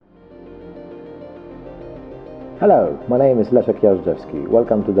Hello, my name is Leszek Jażdżewski.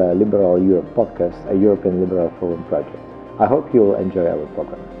 Welcome to the Liberal Europe podcast, a European Liberal Forum project. I hope you will enjoy our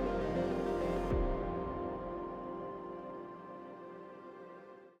program.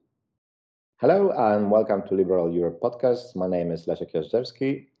 Hello and welcome to Liberal Europe podcast. My name is Leszek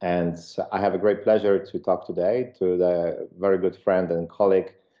Jażdżewski and I have a great pleasure to talk today to the very good friend and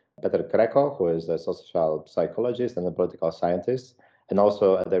colleague Peter Kreko, who is a social psychologist and a political scientist, and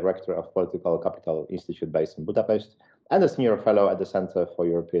also a director of Political Capital Institute based in Budapest, and a senior fellow at the Center for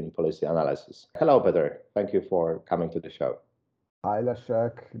European Policy Analysis. Hello, Peter. Thank you for coming to the show. Hi,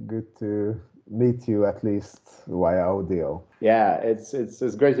 Leszek. Good to meet you at least via audio. Yeah, it's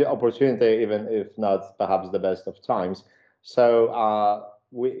a great opportunity, even if not perhaps the best of times. So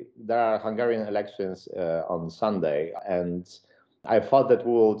there are Hungarian elections on Sunday, and I thought that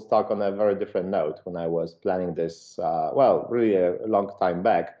we would talk on a very different note when I was planning this. Really a long time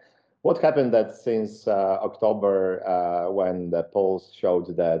back. What happened that since October, when the polls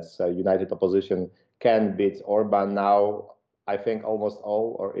showed that united opposition can beat Orban, now I think almost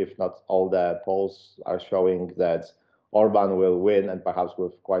all, or if not all, the polls are showing that Orban will win, and perhaps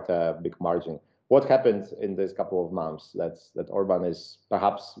with quite a big margin. What happened in this couple of months that Orban is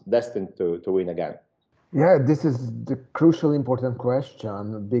perhaps destined to win again? Yeah, this is the crucial important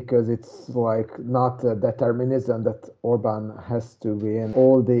question because it's like not a determinism that Orban has to win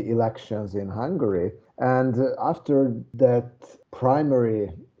all the elections in Hungary. And after that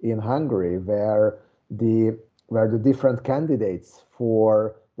primary in Hungary, the where the different candidates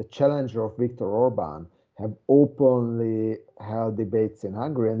for the challenger of Viktor Orban have openly held debates in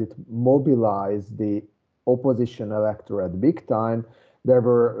Hungary, and it mobilized the opposition electorate big time. There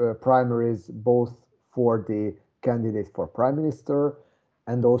were primaries both for the candidate for prime minister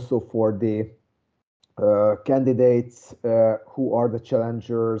and also for the candidates who are the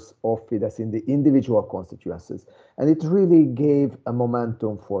challengers of Fidesz in the individual constituencies. And it really gave a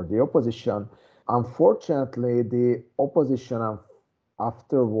momentum for the opposition. Unfortunately, the opposition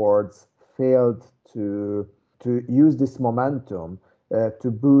afterwards failed to use this momentum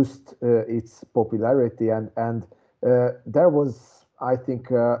to boost its popularity, and there was, I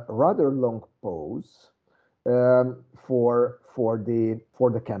think, a rather long pause for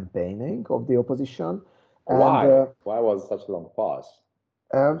the campaigning of the opposition. Why? Why was such a long pause?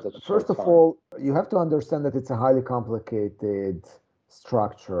 First of all, you have to understand that it's a highly complicated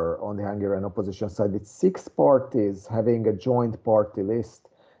structure on the Hungarian opposition side with six parties having a joint party list.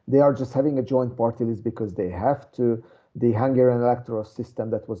 They are just having a joint party list because they have to. The Hungarian electoral system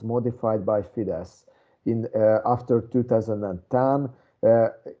that was modified by Fidesz in after 2010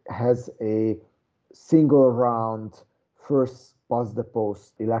 has a single round first past the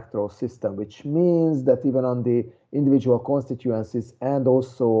post electoral system, which means that even on the individual constituencies and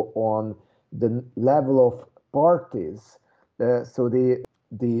also on the level of parties, so the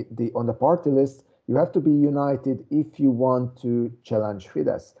on the party list, you have to be united if you want to challenge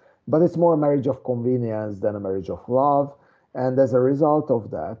Fidesz. But it's more a marriage of convenience than a marriage of love. And as a result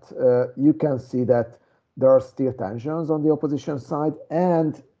of that, you can see that there are still tensions on the opposition side.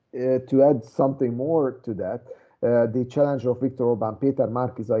 And to add something more to that, the challenger of Viktor Orban, Péter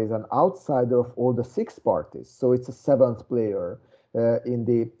Márki-Zay, is an outsider of all the six parties. So it's a seventh player in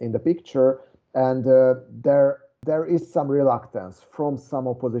the picture. And there is some reluctance from some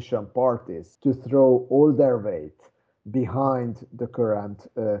opposition parties to throw all their weight behind the current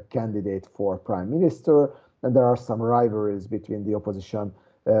candidate for prime minister, and there are some rivalries between the opposition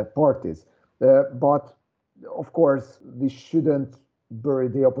parties. But of course, we shouldn't bury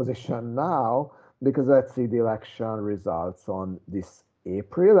the opposition now because let's see the election results on this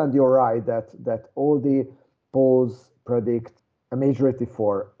April. And you're right that all the polls predict a majority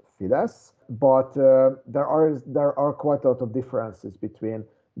for Fidesz, but there are quite a lot of differences between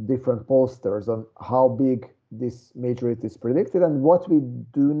different pollsters on how big this majority is predicted. And what we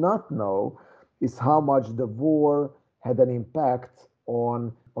do not know is how much the war had an impact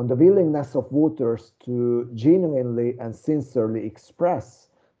on the willingness of voters to genuinely and sincerely express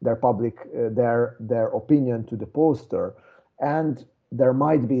their their opinion to the pollster. And there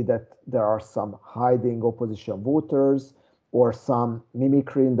might be that there are some hiding opposition voters or some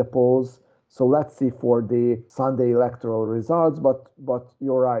mimicry in the polls. So let's see for the Sunday electoral results. But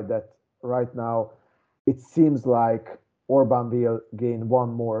you're right that right now it seems like Orban will gain one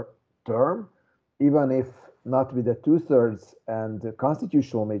more term, even if not with a two-thirds and a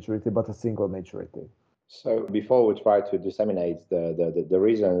constitutional majority, but a single majority. So before we try to disseminate the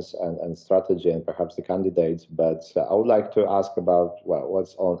reasons and strategy and perhaps the candidates, but I would like to ask about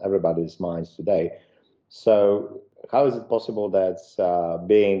what's on everybody's minds today. So how is it possible that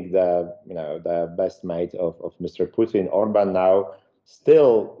being the best mate of Mr. Putin, Orban now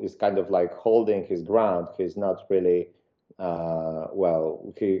still is kind of like holding his ground? He's not really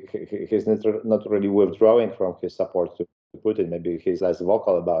he's not really withdrawing from his support to Putin. Maybe he's less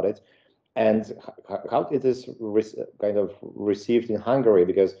vocal about it. And how it is kind of received in Hungary?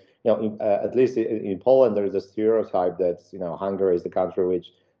 Because at least in Poland, there is a stereotype that Hungary is the country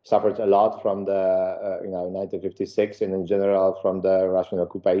which suffered a lot from the 1956 and in general from the Russian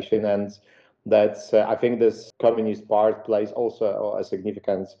occupation, and that I think this communist part plays also a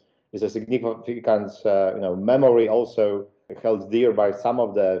significant memory also held dear by some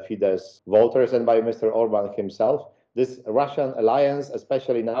of the Fidesz voters and by Mr. Orban himself. This Russian alliance,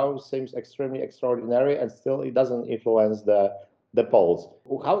 especially now, seems extremely extraordinary, and still it doesn't influence the polls.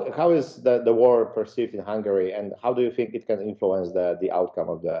 How is the war perceived in Hungary, and how do you think it can influence the outcome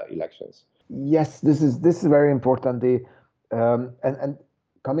of the elections? Yes, this is very important. And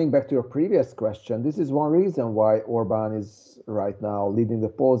coming back to your previous question, this is one reason why Orban is right now leading the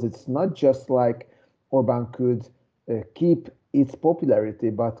polls. It's not just like Orban could keep its popularity,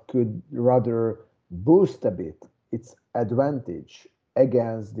 but could rather boost a bit its advantage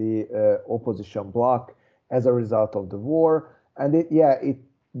against the opposition bloc as a result of the war. And it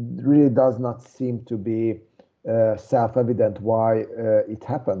really does not seem to be self-evident why it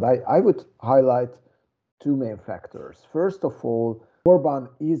happened. I would highlight two main factors. First of all, Orban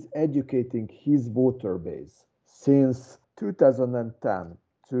is educating his voter base since 2010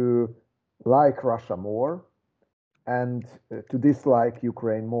 to like Russia more and to dislike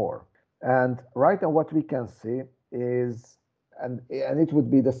Ukraine more. And right now, what we can see is, and it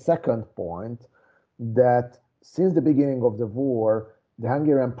would be the second point, that since the beginning of the war, the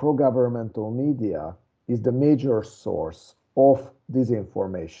Hungarian pro-governmental media is the major source of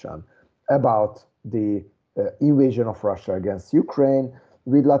disinformation about the invasion of Russia against Ukraine,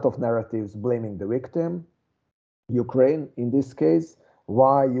 with a lot of narratives blaming the victim, Ukraine in this case,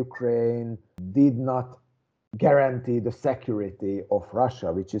 why Ukraine did not guarantee the security of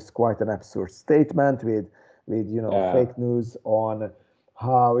Russia, which is quite an absurd statement with fake news on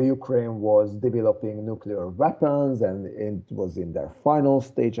how Ukraine was developing nuclear weapons and it was in their final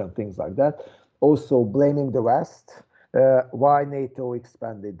stage and things like that. Also blaming the West, why NATO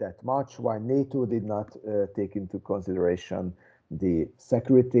expanded that much, why NATO did not take into consideration the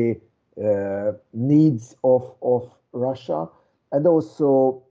security needs of Russia, and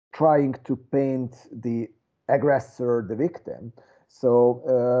also trying to paint the aggressor the victim.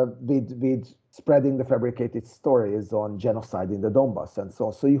 So with spreading the fabricated stories on genocide in the Donbass and so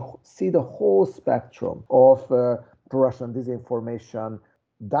on. So you see the whole spectrum of pro-Russian disinformation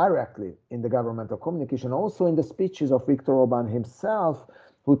directly in the governmental communication, also in the speeches of Viktor Orban himself,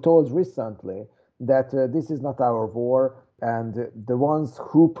 who told recently that this is not our war, and the ones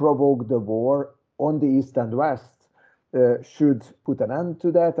who provoked the war on the East and West should put an end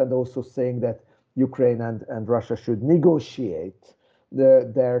to that, and also saying that Ukraine and Russia should negotiate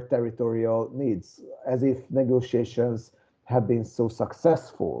their territorial needs, as if negotiations have been so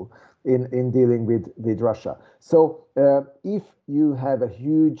successful in dealing with Russia. So if you have a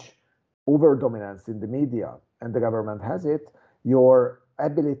huge overdominance in the media, and the government has it, your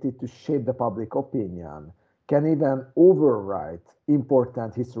ability to shape the public opinion can even override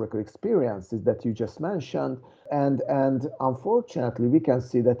important historical experiences that you just mentioned. And unfortunately, we can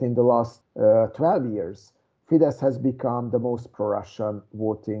see that in the last 12 years, Fidesz has become the most pro-Russian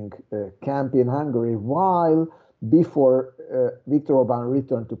voting camp in Hungary, while before Viktor Orban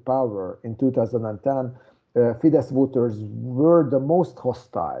returned to power in 2010, Fidesz voters were the most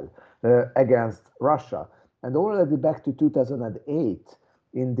hostile against Russia. And already back to 2008,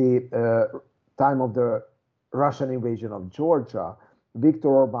 in the time of the Russian invasion of Georgia, Viktor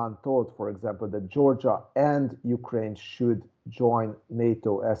Orban told, for example, that Georgia and Ukraine should join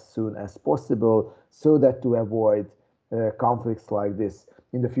NATO as soon as possible so that to avoid conflicts like this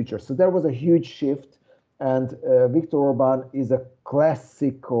in the future. So there was a huge shift, and Viktor Orban is a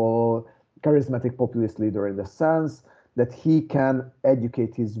classical charismatic populist leader in the sense that he can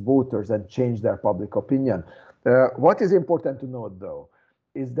educate his voters and change their public opinion. What is important to note, though,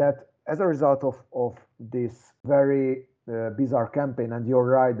 is that as a result of this very bizarre campaign, and you're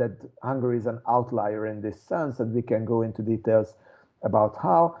right that Hungary is an outlier in this sense, and we can go into details about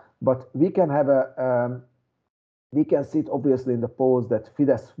how, but we can have we can see it obviously in the polls that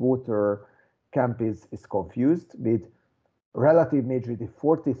Fidesz voter camp is confused, with relative majority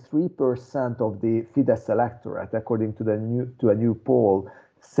 43% of the Fidesz electorate, according to a new poll,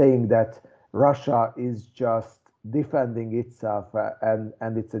 saying that Russia is just defending itself,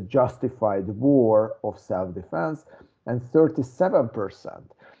 and it's a justified war of self-defense. And 37%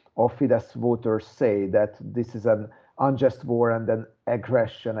 of Fidesz voters say that this is an unjust war and an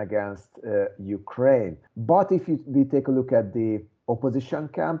aggression against Ukraine. But if we take a look at the opposition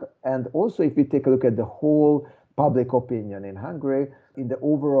camp, and also if we take a look at the whole public opinion in Hungary, in the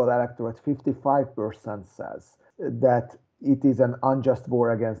overall electorate, 55% says that it is an unjust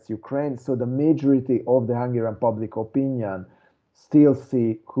war against Ukraine. So the majority of the Hungarian public opinion still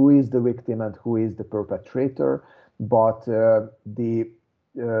see who is the victim and who is the perpetrator. But the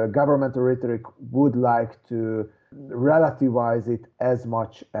governmental rhetoric would like to relativize it as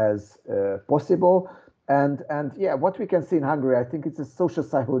much as possible. And yeah, what we can see in Hungary, I think it's a social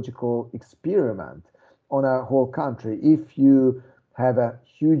psychological experiment on a whole country. If you have a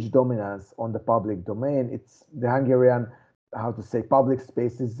huge dominance on the public domain, it's the Hungarian, how to say, public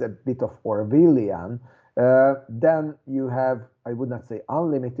space is a bit of Orwellian. Then you have, I would not say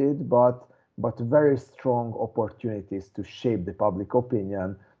unlimited, but very strong opportunities to shape the public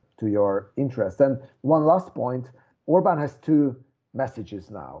opinion to your interest. And one last point, Orban has two messages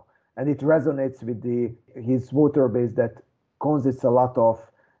now, and it resonates with his voter base that consists a lot of,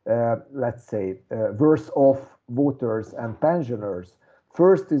 let's say, worse-off voters and pensioners.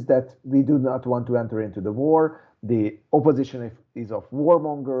 First is that we do not want to enter into the war. The opposition is of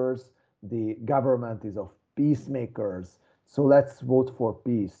warmongers. The government is of peacemakers. So let's vote for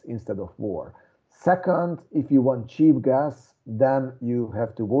peace instead of war. Second, if you want cheap gas, then you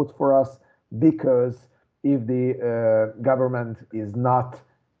have to vote for us, because if the government is not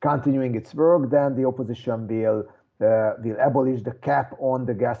continuing its work, then the opposition will abolish the cap on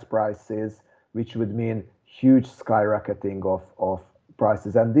the gas prices, which would mean huge skyrocketing of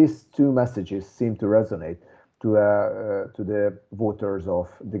prices. And these two messages seem to resonate to the voters of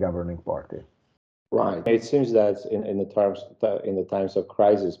the governing party. Right. It seems that in the times of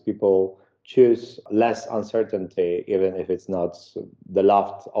crisis, people choose less uncertainty, even if it's not the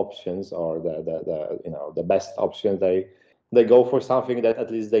loved options or the best option. They go for something that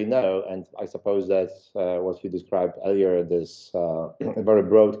at least they know. And I suppose that's what you described earlier, this very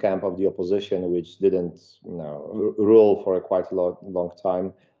broad camp of the opposition, which didn't rule for quite a long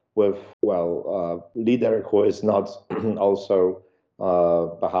time, with leader who is not also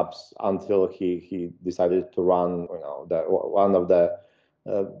perhaps until he decided to run, one of the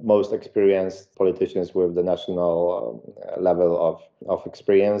most experienced politicians with the national level of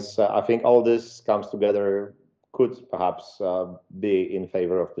experience. I think all this comes together, could perhaps be in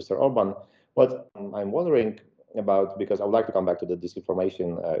favor of Mr. Orban. What I'm wondering about, because I would like to come back to the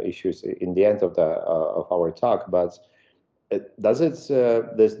disinformation issues in the end of our talk, but does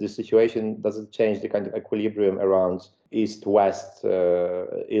this situation, does it change the kind of equilibrium around East-West,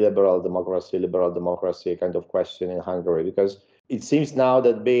 illiberal democracy kind of question in Hungary? Because it seems now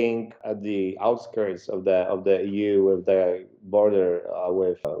that being at the outskirts of the EU, with the border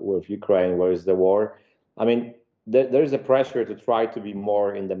with Ukraine, where is the war, I mean, there is a pressure to try to be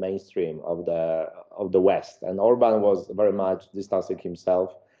more in the mainstream of the West, and Orban was very much distancing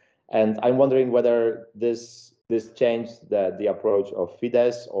himself. And I'm wondering whether this changed the approach of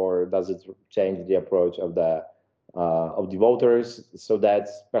Fidesz, or does it change the approach of the voters, so that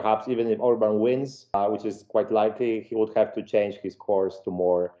perhaps even if Orban wins, which is quite likely, he would have to change his course to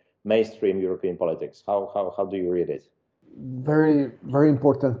more mainstream European politics. How do you read it? Very, very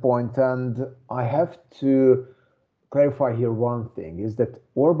important point. And I have to clarify here one thing, is that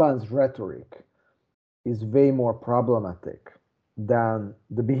Orban's rhetoric is way more problematic than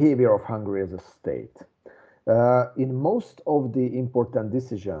the behavior of Hungary as a state. In most of the important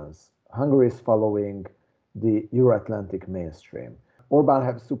decisions, Hungary is following the Euro-Atlantic mainstream. Orban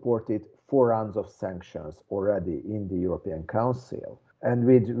has supported 4 rounds of sanctions already in the European Council. And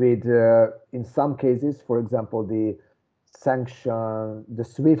with in some cases, for example, the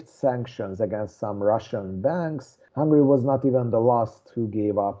SWIFT sanctions against some Russian banks, Hungary was not even the last who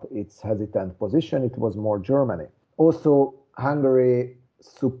gave up its hesitant position. It was more Germany. Also, Hungary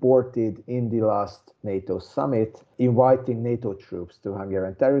supported in the last NATO summit inviting NATO troops to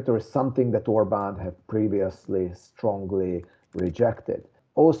Hungarian territory, something that Orban had previously strongly rejected.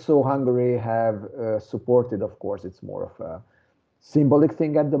 Also, Hungary have supported, of course, it's more of a symbolic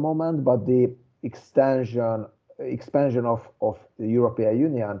thing at the moment, but the expansion of the European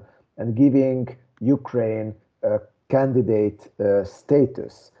Union and giving Ukraine a candidate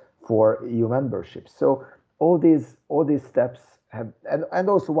status for EU membership. So all these steps have, and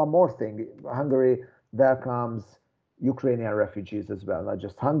also one more thing, Hungary welcomes Ukrainian refugees as well, not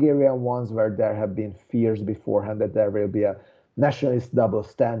just Hungarian ones, where there have been fears beforehand that there will be a nationalist double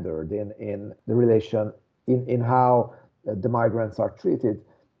standard in the relation in how the migrants are treated.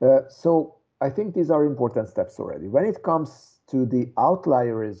 So I think these are important steps already. When it comes to the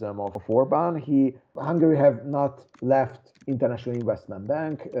outlierism of Orban, Hungary have not left International Investment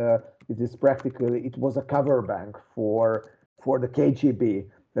Bank. It was a cover bank for the KGB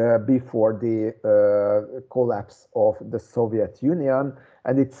before the collapse of the Soviet Union,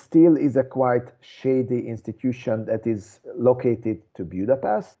 and it still is a quite shady institution that is located to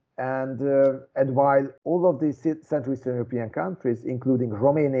Budapest. And while all of these Central Eastern European countries, including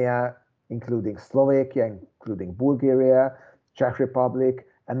Romania, including Slovakia, including Bulgaria, Czech Republic,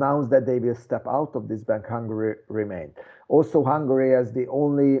 announced that they will step out of this bank, Hungary remained. Also, Hungary, as the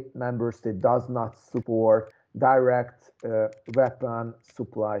only member state, does not support direct weapon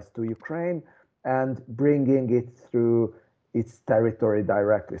supplies to Ukraine and bringing it through its territory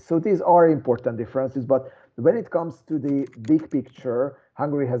directly. So these are important differences, but when it comes to the big picture,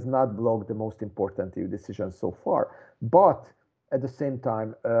 Hungary has not blocked the most important EU decisions so far. But at the same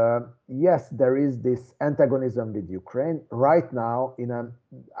time, yes, there is this antagonism with Ukraine right now.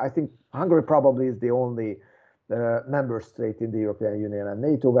 I think Hungary probably is the only member state in the European Union and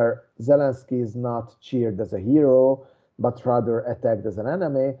NATO where Zelensky is not cheered as a hero, but rather attacked as an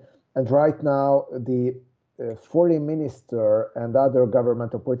enemy. And right now, the foreign minister and other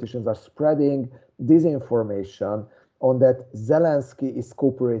governmental politicians are spreading disinformation on that Zelensky is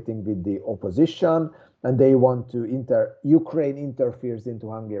cooperating with the opposition and they want to Ukraine interferes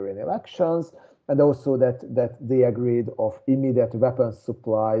into Hungarian elections, and also that they agreed of immediate weapons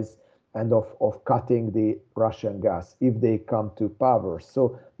supplies and of cutting the Russian gas if they come to power.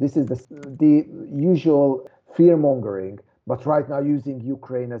 So this is the usual fear mongering, but right now using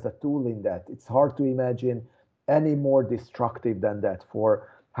Ukraine as a tool in that. It's hard to imagine any more destructive than that for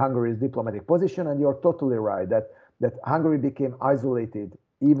Hungary's diplomatic position. And you're totally right that Hungary became isolated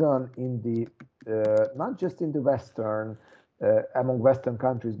even in the not just in the Western among Western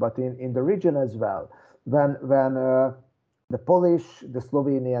countries, but in the region as well. When the Polish, the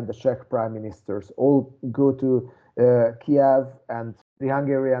Slovenian, and the Czech prime ministers all go to Kiev, and the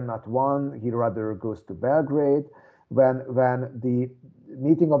Hungarian not one, he rather goes to Belgrade. When the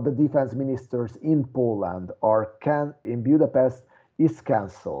meeting of the defense ministers in Poland in Budapest is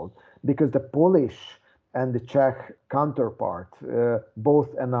cancelled because the Polish and the Czech counterpart both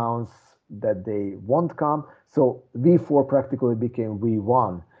announced that they won't come. So V4 practically became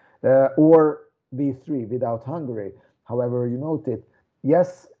V1 or V3 without Hungary. However, you noted,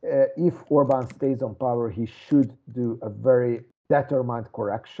 yes, if Orban stays on power, he should do a very determined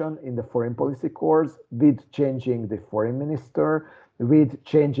correction in the foreign policy course with changing the foreign minister, with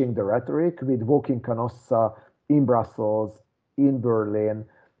changing the rhetoric, with Vokin Canossa in Brussels, in Berlin,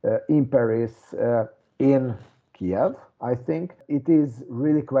 in Paris, in Kiev. I think it is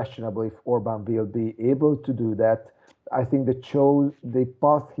really questionable if Orban will be able to do that. I think the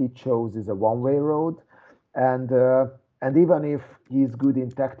path he chose is a one-way road, and even if he's good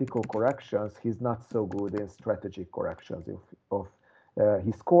in tactical corrections, he's not so good in strategic corrections of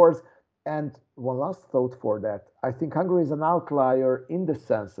his course. And one last thought for that, I think Hungary is an outlier in the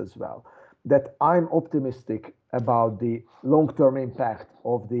sense as well that I'm optimistic about the long-term impact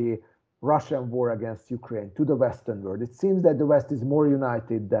of the Russian war against Ukraine to the Western world. It seems that the West is more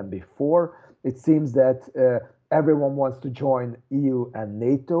united than before. It seems that everyone wants to join EU and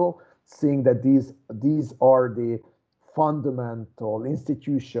NATO, seeing that these are the fundamental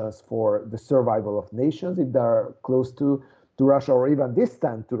institutions for the survival of nations if they're close to Russia or even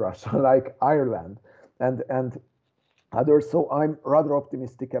distant to Russia, like Ireland and others. So I'm rather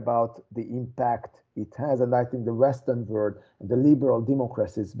optimistic about the impact it has, and I think the Western world and the liberal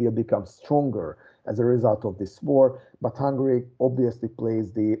democracies will become stronger as a result of this war. But Hungary obviously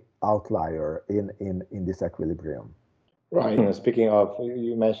plays the outlier in this equilibrium. Right. Speaking of,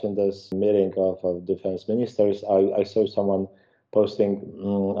 you mentioned this meeting of defense ministers. I saw someone posting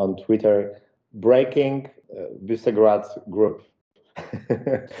on Twitter, breaking Visegrad group.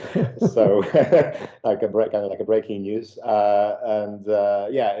 So kind of like a breaking news, and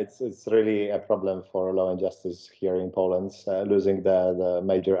yeah, it's really a problem for Law and Justice here in Poland, losing the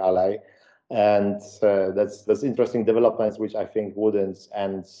major ally, and that's interesting developments, which I think wouldn't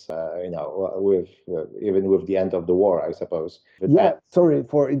end, with even with the end of the war, I suppose. Yeah, sorry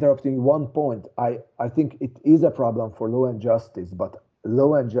for interrupting. One point, I think it is a problem for Law and Justice, but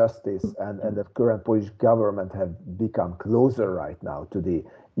Law and Justice and the current Polish government have become closer right now to the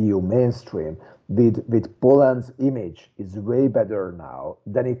EU mainstream. With Poland's image is way better now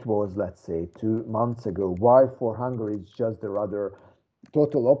than it was, let's say, 2 months ago. Why for Hungary it's just the rather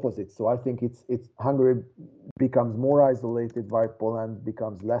total opposite. So I think it's Hungary becomes more isolated while Poland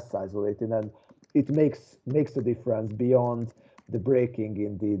becomes less isolated, and it makes a difference beyond the breaking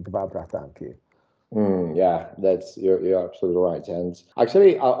in the Dvabratanki. Yeah, you're absolutely right. And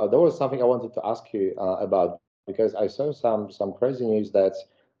actually, there was something I wanted to ask you about because I saw some crazy news that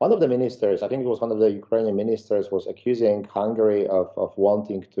one of the ministers, I think it was one of the Ukrainian ministers, was accusing Hungary of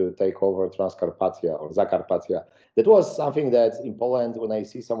wanting to take over Transcarpathia or Zakarpattia. That was something that in Poland, when I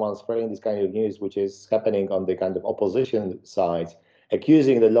see someone spreading this kind of news, which is happening on the kind of opposition side,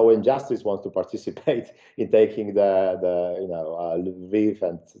 accusing the Law and Justice wants to participate in taking the Lviv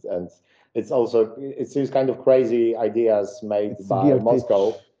and it seems kind of crazy ideas made It's by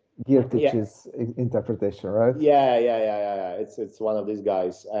Moscow. Girtich's interpretation, right? Yeah. It's one of these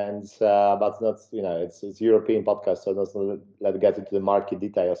guys, and but not it's European podcast, so let's get into the market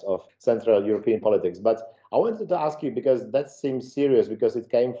details of Central European politics. But I wanted to ask you because that seems serious because it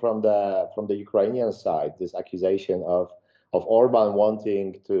came from the Ukrainian side, this accusation of Orban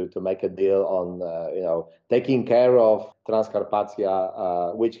wanting to make a deal on taking care of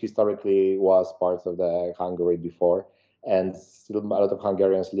Transcarpathia, which historically was part of the Hungary before, and still a lot of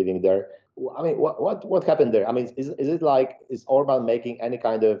Hungarians living there. I mean, what happened there? I mean, is it like is Orban making any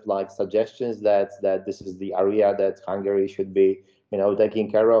kind of like suggestions that this is the area that Hungary should be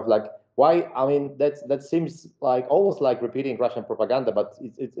taking care of? Like why? I mean, that seems like almost like repeating Russian propaganda, but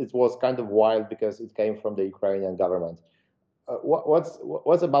it was kind of wild because it came from the Ukrainian government.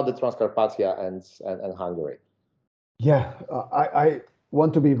 What's about the Transcarpathia and Hungary? Yeah, I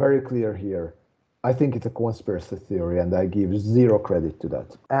want to be very clear here. I think it's a conspiracy theory, and I give zero credit to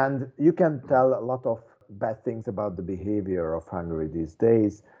that. And you can tell a lot of bad things about the behavior of Hungary these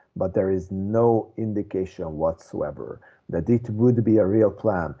days, but there is no indication whatsoever that it would be a real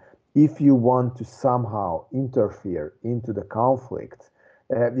plan. If you want to somehow interfere into the conflict,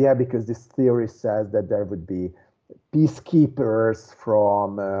 because this theory says that there would be peacekeepers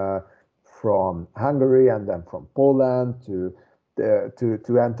from Hungary and then from Poland to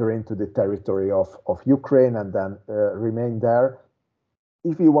enter into the territory of Ukraine and then remain there.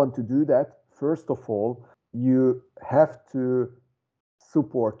 If you want to do that, first of all, you have to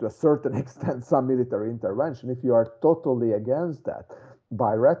support to a certain extent some military intervention. If you are totally against that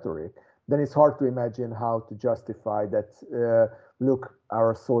by rhetoric, then it's hard to imagine how to justify that. Look,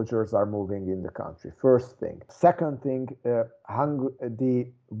 our soldiers are moving in the country. First thing. Second thing, the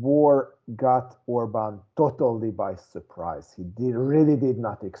war got Orban totally by surprise. He really did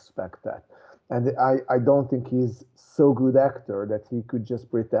not expect that. And I don't think he's so good actor that he could just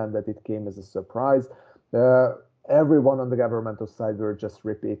pretend that it came as a surprise. Everyone on the governmental side were just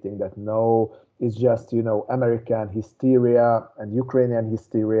repeating that no, it's just American hysteria and Ukrainian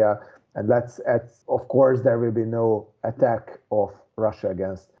hysteria, and of course there will be no attack of Russia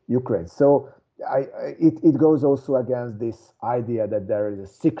against Ukraine. So it goes also against this idea that there is a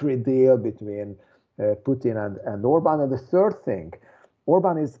secret deal between Putin and Orban. And the third thing,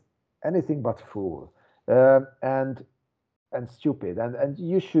 Orban is anything but fool and stupid, and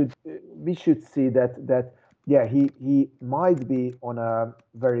we should see that yeah, he might be on a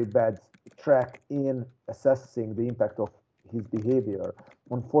very bad track in assessing the impact of his behavior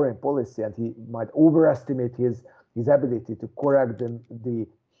on foreign policy, and he might overestimate his ability to correct the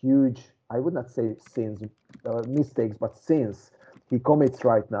huge, I would not say sins, mistakes, but sins he commits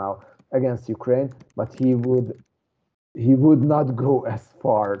right now against Ukraine. But he would not go as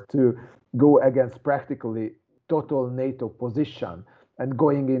far to go against practically total NATO position and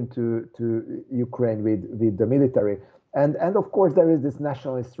going into Ukraine with the military. And of course there is this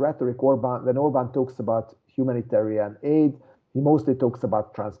nationalist rhetoric. When Orban talks about humanitarian aid, he mostly talks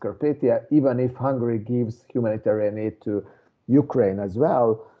about Transcarpathia, even if Hungary gives humanitarian aid to Ukraine as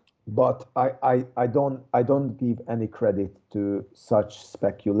well. But I don't give any credit to such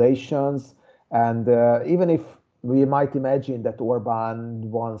speculations. And even if we might imagine that Orban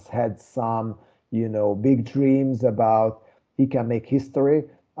once had some, big dreams about he can make history,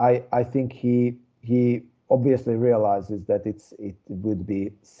 I think he obviously realizes that it would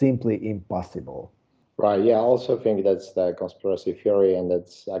be simply impossible. Right. Yeah. I also think that's the conspiracy theory, and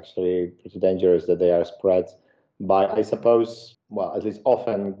that's actually pretty dangerous that they are spread by, I suppose, well, at least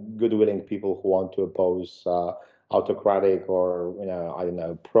often good-willing people who want to oppose autocratic or I don't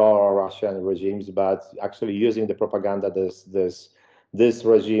know, pro-Russian regimes, but actually using the propaganda these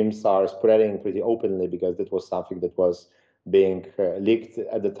regimes are spreading pretty openly because that was something that was being leaked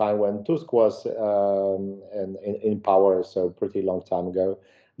at the time when Tusk was in power, so pretty long time ago.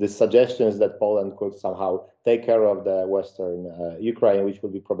 The suggestions that Poland could somehow take care of the Western Ukraine, which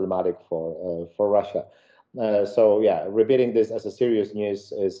would be problematic for Russia. So yeah, repeating this as a serious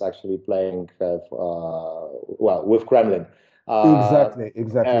news is actually playing well with Kremlin. Exactly,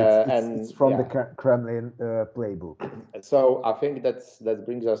 exactly. It's And from the yeah, Kremlin playbook. so I think that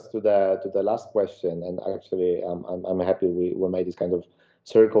brings us to the last question, and actually, I'm happy we made this kind of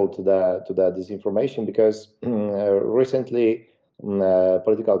circle to the disinformation because recently,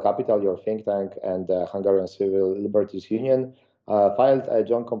 Political Capital, your think tank, and the Hungarian Civil Liberties Union filed a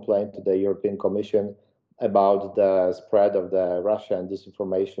joint complaint to the European Commission about the spread of the Russian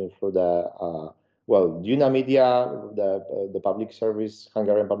disinformation through the Duna media, the public service,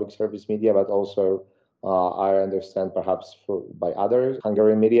 Hungarian public service media, but also I understand perhaps by other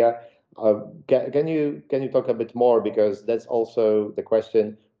Hungarian media. Can you talk a bit more, because that's also the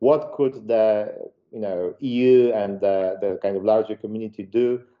question: what could the EU and the kind of larger community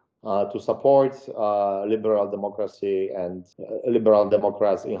do to support liberal democracy and liberal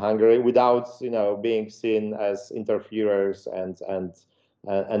Democrats in Hungary without being seen as interferers and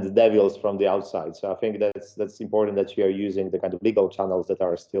the devils from the outside? So I think that's important that you are using the kind of legal channels that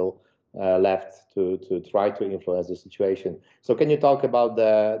are still left to try to influence the situation. So can you talk about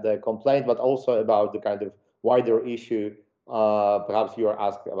the complaint, but also about the kind of wider issue? Perhaps you are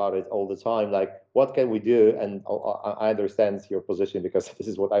asked about it all the time, like what can we do? And I understand your position because this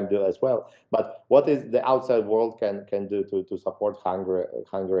is what I'm doing as well. But what is the outside world can do to support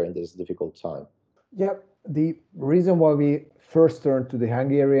Hungary in this difficult time? Yeah, the reason why we first turned to the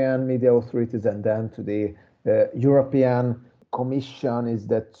Hungarian media authorities and then to the European Commission is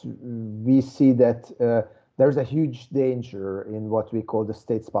that we see that there's a huge danger in what we call the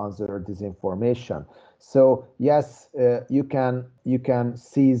state-sponsored disinformation. So yes, you can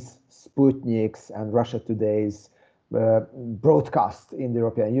seize Sputnik's and Russia Today's broadcast in the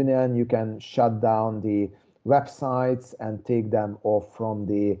European Union. You can shut down the websites and take them off from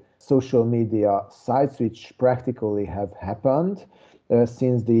the social media sites, which practically have happened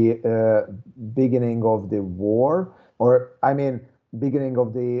since the beginning of the war, or I mean, beginning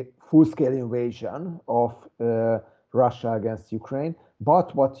of the full-scale invasion of Russia against Ukraine.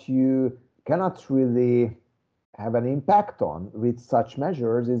 But what you cannot really have an impact on with such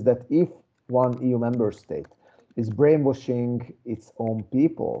measures is that if one EU member state is brainwashing its own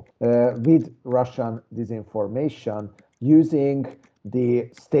people with Russian disinformation using the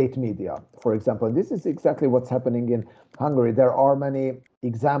state media, for example. And this is exactly what's happening in Hungary. There are many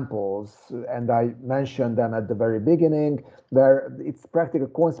examples, and I mentioned them at the very beginning, where it's practical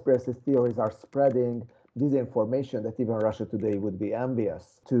conspiracy theories are spreading disinformation that even Russia Today would be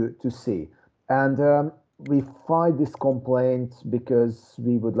envious to see. And we filed this complaint because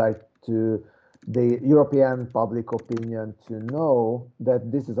we would like to the European public opinion to know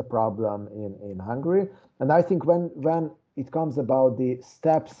that this is a problem in Hungary. And I think when it comes about the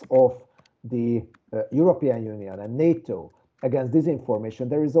steps of the European Union and NATO against disinformation,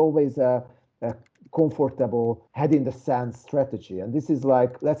 there is always a comfortable head in the sand strategy. And this is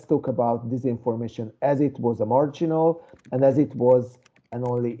like, let's talk about disinformation as it was a marginal and as it was an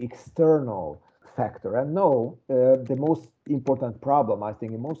only external factor. And no, the most important problem, I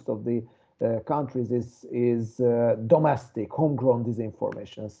think, in most of the countries is domestic, homegrown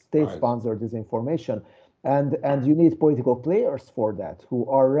disinformation, state-sponsored disinformation, and you need political players for that who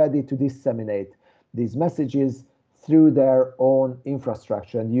are ready to disseminate these messages through their own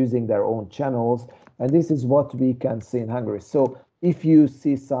infrastructure and using their own channels. And this is what we can see in Hungary. So if you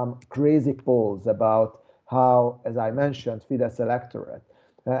see some crazy polls about how, as I mentioned, Fidesz electorate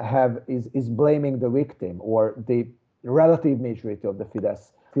is blaming the victim, or the relative majority of the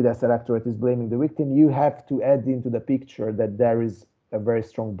Fidesz electorate is blaming the victim, you have to add into the picture that there is a very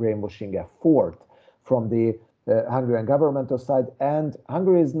strong brainwashing effort from the Hungarian governmental side. And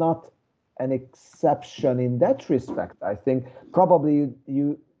Hungary is not an exception in that respect. I think probably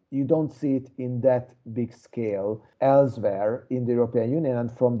you don't see it in that big scale elsewhere in the European Union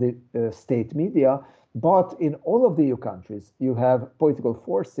and from the state media. But in all of the EU countries, you have political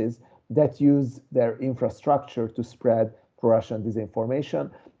forces that use their infrastructure to spread Russian disinformation.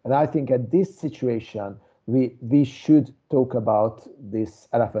 And I think at this situation, we should talk about this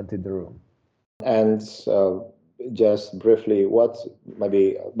elephant in the room. And just briefly, what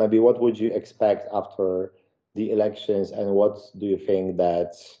would you expect after the elections, and what do you think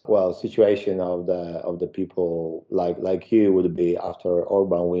that situation of the people like you would be after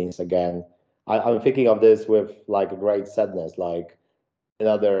Orban wins again? I'm thinking of this with like a great sadness, like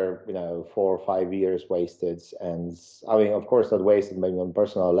another 4 or 5 years wasted. And I mean, of course, not wasted maybe on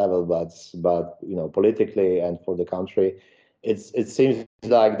personal level, but politically and for the country, it seems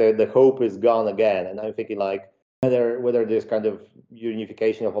like the hope is gone again. And I'm thinking like whether this kind of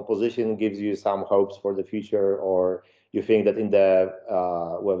unification of opposition gives you some hopes for the future, or you think that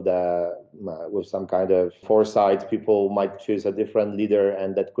with some kind of foresight, people might choose a different leader,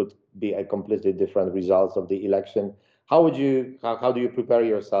 and that could be a completely different results of the election. How do you prepare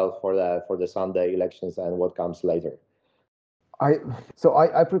yourself for the Sunday elections and what comes later?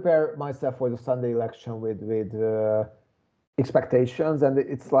 I prepare myself for the Sunday election with expectations, and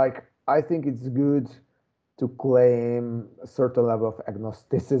it's like I think it's good to claim a certain level of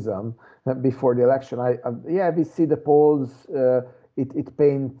agnosticism before the election. We see the polls. It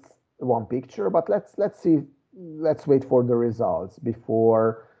paints one picture, but let's see. Let's wait for the results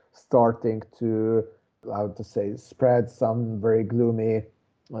before starting to, how to say, spread some very gloomy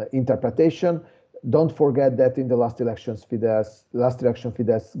interpretation. Don't forget that in the last election,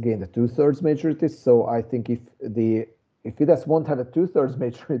 Fidesz gained a 2/3 majority. So I think if Fidesz won't have a 2/3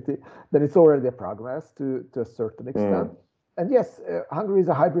 majority, then it's already a progress to a certain extent. And yes, Hungary is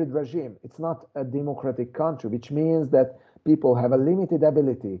a hybrid regime. It's not a democratic country, which means that people have a limited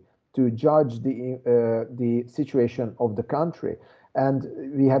ability to judge the situation of the country. And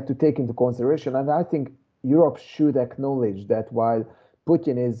we have to take into consideration, and I think Europe should acknowledge that while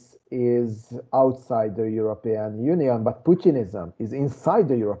Putin is outside the European Union, but Putinism is inside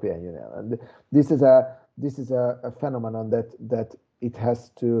the European Union. And this is a phenomenon that it has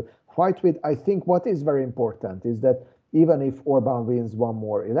to fight with. I think what is very important is that even if Orbán wins one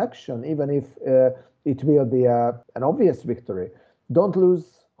more election, even if it will be an obvious victory, don't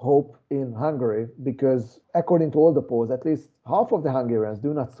lose hope in Hungary, because according to all the polls, at least half of the Hungarians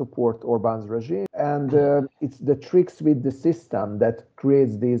do not support Orbán's regime. And it's the tricks with the system that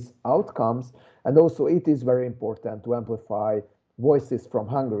creates these outcomes. And also it is very important to amplify voices from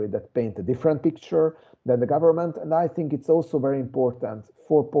Hungary that paint a different picture than the government. And I think it's also very important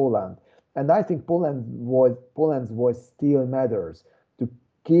for Poland. And I think Poland's voice still matters to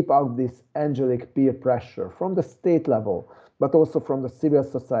keep out this angelic peer pressure from the state level, but also from the civil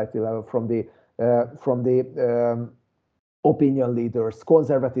society level, from the opinion leaders,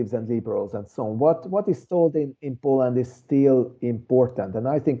 conservatives and liberals, and so on. What is told in Poland is still important. And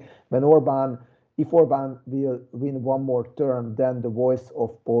I think if Orbán will win one more term, then the voice of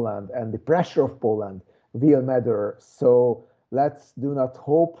Poland and the pressure of Poland will matter. So let's do not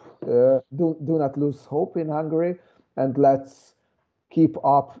lose hope in Hungary, and let's keep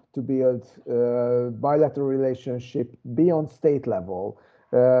up to build bilateral relationship beyond state level,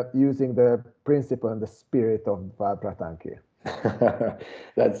 using the principle and the spirit of Valbratanki.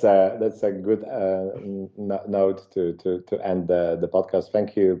 That's a good note to end the podcast.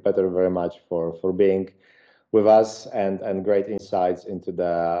 Thank you, Peter, very much for being with us and great insights into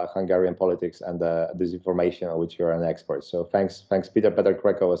the Hungarian politics and the disinformation on which you're an expert. So thanks, Peter. Peter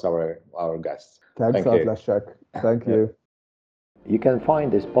Kreko was our guest. Thanks a lot, Leszek. Thank you. You can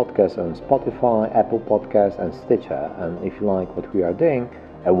find this podcast on Spotify, Apple Podcasts, and Stitcher. And if you like what we are doing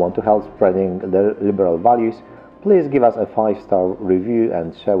and want to help spreading the liberal values, please give us a 5-star review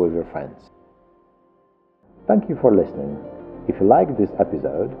and share with your friends. Thank you for listening. If you like this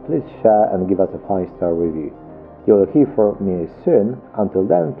episode, please share and give us a 5-star review. You will hear from me soon. Until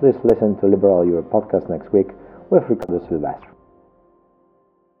then, please listen to Liberal Europe podcast next week with Ricardo Silvestre.